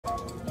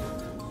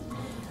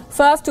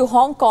First to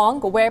Hong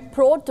Kong, where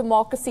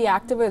pro-democracy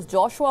activist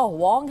Joshua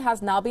Wong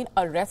has now been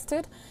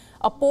arrested.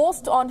 A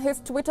post on his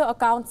Twitter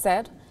account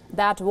said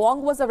that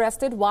Wong was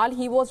arrested while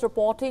he was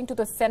reporting to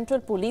the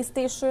Central Police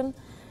Station.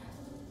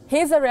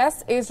 His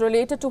arrest is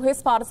related to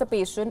his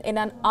participation in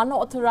an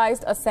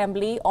unauthorized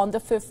assembly on the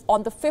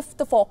 5th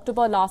of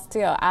October last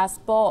year, as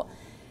per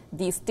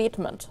the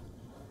statement.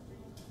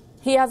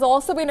 He has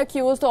also been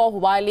accused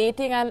of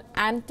violating an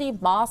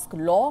anti-mask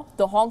law.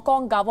 The Hong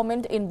Kong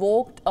government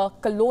invoked a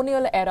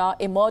colonial-era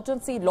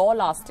emergency law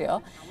last year,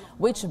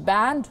 which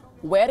banned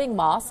wearing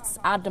masks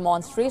at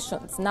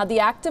demonstrations. Now, the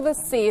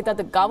activists say that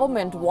the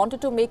government wanted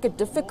to make it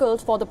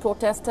difficult for the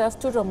protesters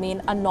to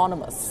remain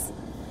anonymous.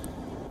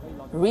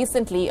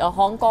 Recently, a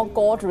Hong Kong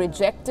court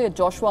rejected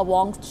Joshua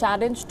Wong's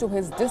challenge to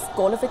his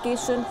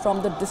disqualification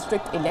from the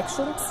district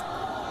elections.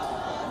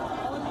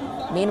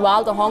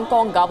 Meanwhile, the Hong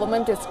Kong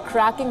government is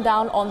cracking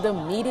down on the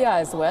media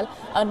as well.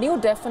 A new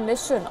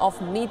definition of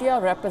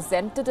media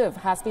representative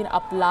has been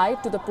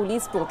applied to the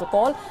police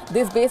protocol.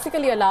 This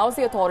basically allows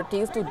the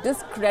authorities to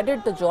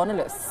discredit the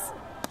journalists.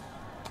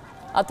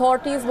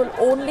 Authorities will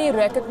only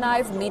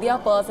recognize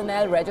media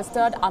personnel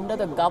registered under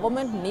the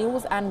Government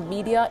News and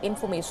Media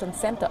Information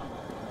Centre.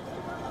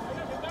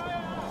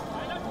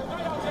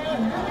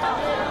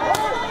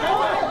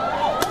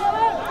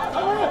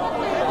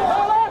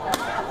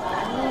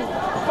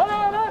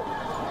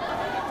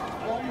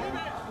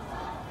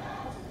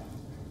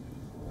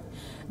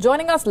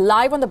 Joining us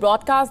live on the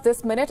broadcast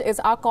this minute is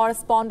our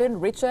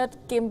correspondent Richard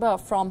Kimber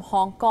from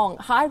Hong Kong.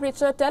 Hi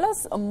Richard, tell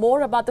us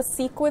more about the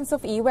sequence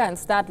of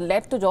events that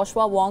led to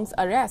Joshua Wong's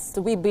arrest.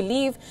 We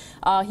believe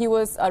he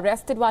was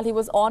arrested while he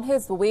was on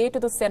his way to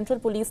the Central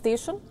Police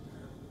Station.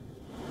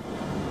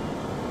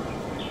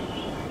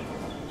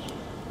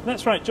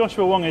 That's right.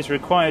 Joshua Wong is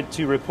required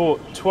to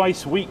report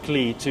twice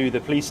weekly to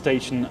the police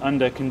station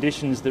under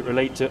conditions that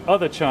relate to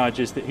other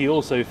charges that he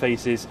also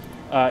faces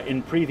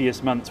in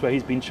previous months, where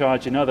he's been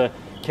charged in other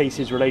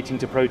cases relating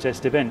to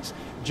protest events.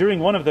 During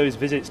one of those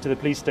visits to the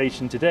police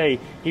station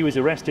today, he was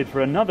arrested for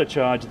another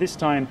charge, this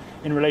time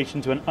in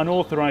relation to an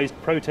unauthorised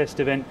protest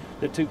event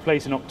that took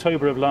place in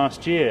October of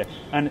last year.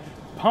 And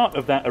part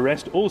of that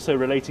arrest also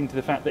relating to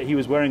the fact that he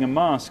was wearing a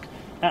mask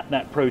at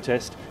that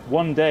protest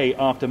one day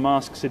after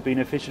masks had been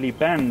officially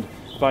banned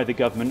by the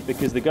government,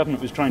 because the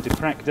government was trying to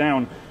crack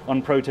down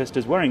on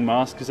protesters wearing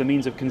masks as a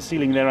means of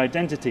concealing their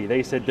identity.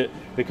 They said that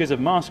because of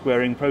mask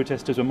wearing,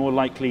 protesters were more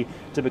likely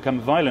to become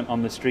violent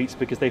on the streets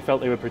because they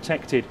felt they were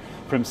protected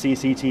from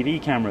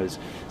CCTV cameras.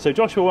 So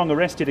Joshua Wong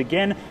arrested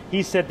again.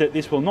 He said that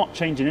this will not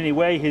change in any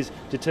way his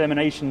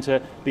determination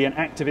to be an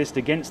activist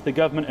against the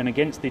government and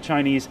against the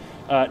Chinese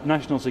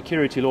national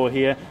security law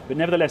here. But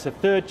nevertheless, a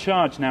third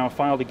charge now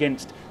filed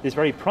against this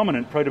very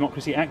prominent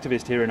pro-democracy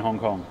activist here in Hong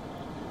Kong.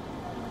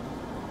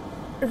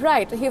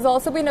 Right. He's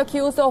also been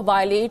accused of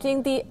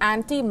violating the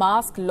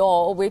anti-mask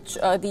law, which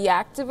the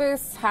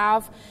activists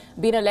have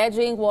been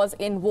alleging was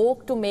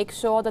invoked to make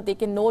sure that they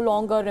can no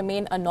longer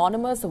remain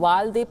anonymous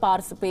while they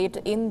participate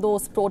in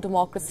those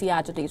pro-democracy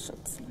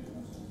agitations.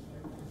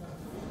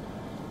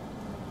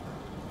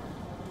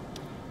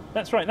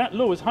 That's right. That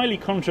law was highly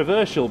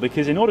controversial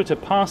because in order to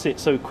pass it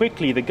so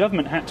quickly, the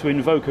government had to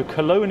invoke a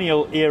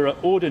colonial-era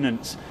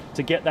ordinance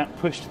to get that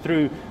pushed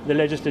through the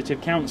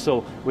Legislative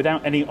Council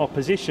without any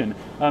opposition.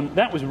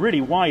 That was really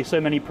why so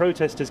many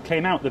protesters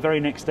came out the very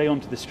next day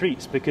onto the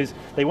streets, because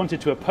they wanted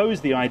to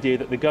oppose the idea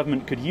that the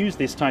government could use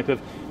this type of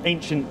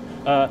ancient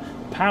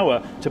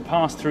power to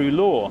pass through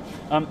law.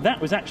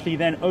 That was actually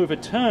then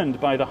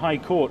overturned by the High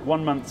Court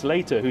 1 month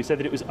later, who said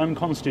that it was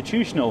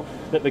unconstitutional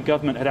that the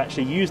government had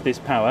actually used this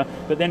power.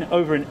 But then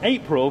over in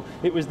April,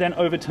 it was then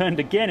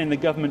overturned again in the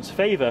government's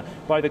favour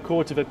by the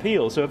Court of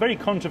Appeal. So a very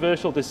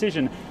controversial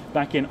decision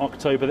back in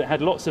October that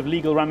had lots of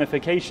legal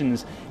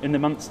ramifications in the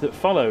months that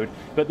followed.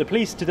 But the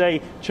police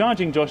today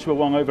charging Joshua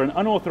Wong over an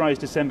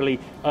unauthorised assembly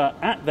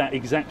at that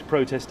exact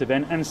protest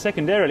event, and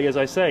secondarily, as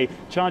I say,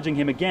 charging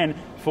him again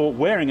for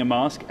wearing a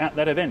mask at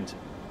that event.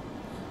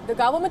 The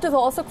government is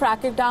also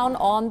cracking down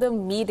on the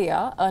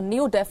media. A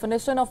new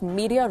definition of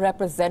media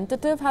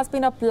representative has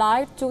been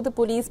applied to the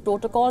police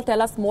protocol.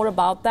 Tell us more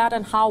about that,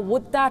 and how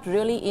would that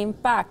really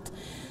impact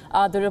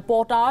the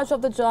reportage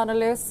of the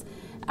journalists,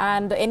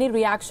 and any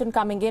reaction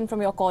coming in from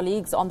your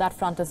colleagues on that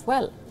front as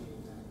well?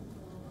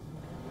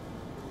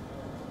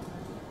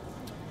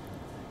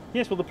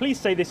 Yes, well, the police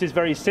say this is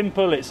very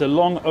simple. It's a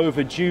long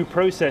overdue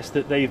process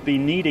that they've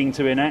been needing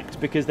to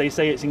enact, because they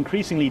say it's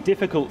increasingly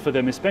difficult for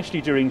them,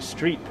 especially during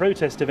street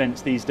protest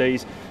events these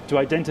days, to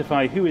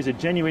identify who is a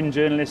genuine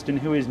journalist and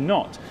who is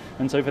not.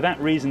 And so for that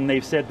reason,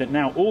 they've said that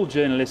now all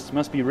journalists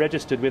must be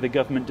registered with a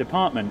government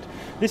department.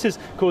 This has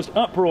caused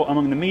uproar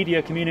among the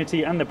media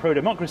community and the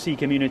pro-democracy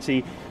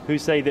community, who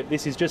say that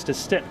this is just a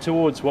step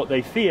towards what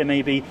they fear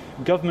may be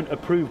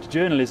government-approved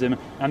journalism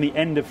and the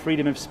end of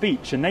freedom of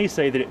speech. And they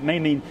say that it may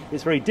mean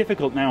it's very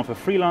difficult now for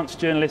freelance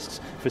journalists,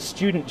 for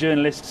student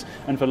journalists,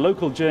 and for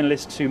local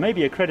journalists who may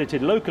be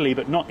accredited locally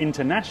but not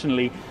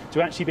internationally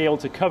to actually be able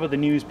to cover the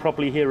news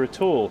properly here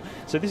at all.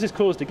 So this has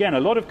caused, again,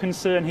 a lot of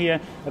concern here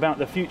about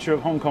the future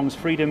of Hong Kong's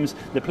freedoms,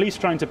 the police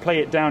trying to play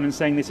it down and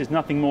saying this is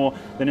nothing more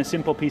than a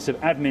simple piece of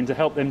admin to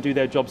help them do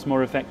their jobs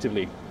more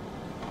effectively.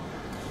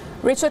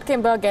 Richard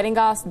Kimber getting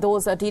us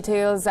those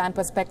details and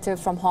perspective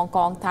from Hong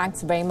Kong.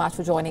 Thanks very much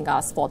for joining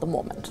us for the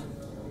moment.